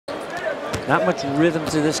Not much rhythm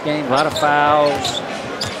to this game. A lot of fouls.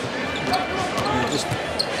 Just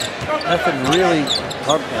nothing really.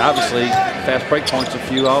 Obviously, fast break points a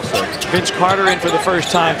few also. Vince Carter in for the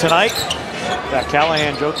first time tonight. That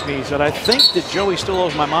Callahan joked to me. He said, "I think that Joey still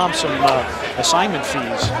owes my mom some assignment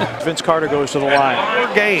fees." Vince Carter goes to the line.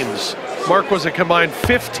 4 games. Mark was a combined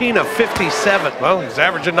 15 of 57. Well, he's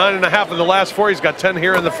averaging 9.5 in the last 4. He's got 10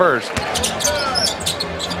 here in the first.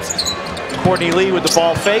 Courtney Lee with the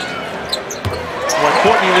ball fake. Well,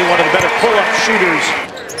 Courtney Lee, one of the better pull-up shooters.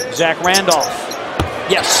 Zach Randolph.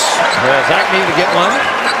 Yes. Well, Zach needed to get one.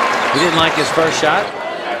 He didn't like his first shot.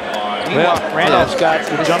 Well, Randolph's got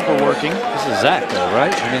the jumper working. This is Zach, though,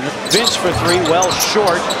 right? I mean, Vince for 3, well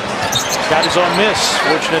short. Got his own miss.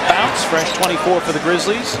 Fortunate bounce. Fresh 24 for the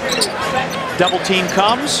Grizzlies. Double team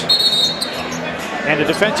comes. And a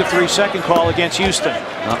defensive 3-second call against Houston.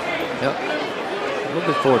 Yep. A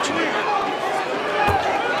little bit fortunate.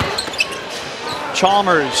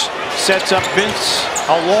 Chalmers sets up Vince.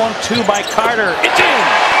 A long 2 by Carter. It's in!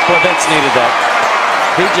 Well, Vince needed that.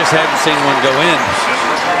 He just hadn't seen one go in.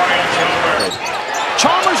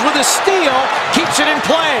 Chalmers with a steal. Keeps it in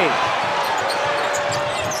play.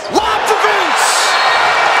 Lob for Vince!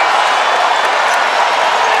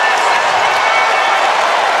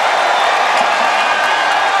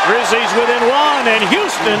 Grizzlies within 1, and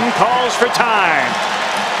Houston calls for time.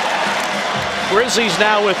 Grizzlies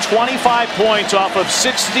now with 25 points off of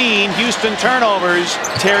 16 Houston turnovers.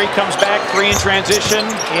 Terry comes back, 3 in transition,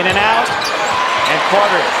 in and out. And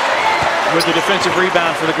Carter with the defensive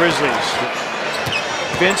rebound for the Grizzlies.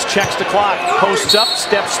 Vince checks the clock, posts up,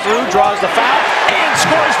 steps through, draws the foul, and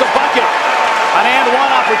scores the bucket. An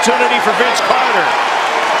and-one opportunity for Vince Carter.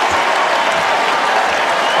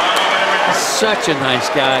 Such a nice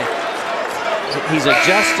guy. He's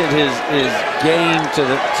adjusted his game to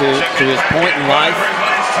his point in life.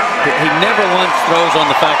 He never once throws on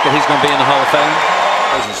the fact that he's going to be in the Hall of Fame.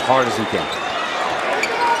 As hard as he can.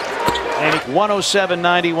 And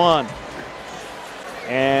 107-91.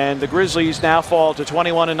 And the Grizzlies now fall to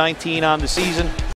 21-19 on the season.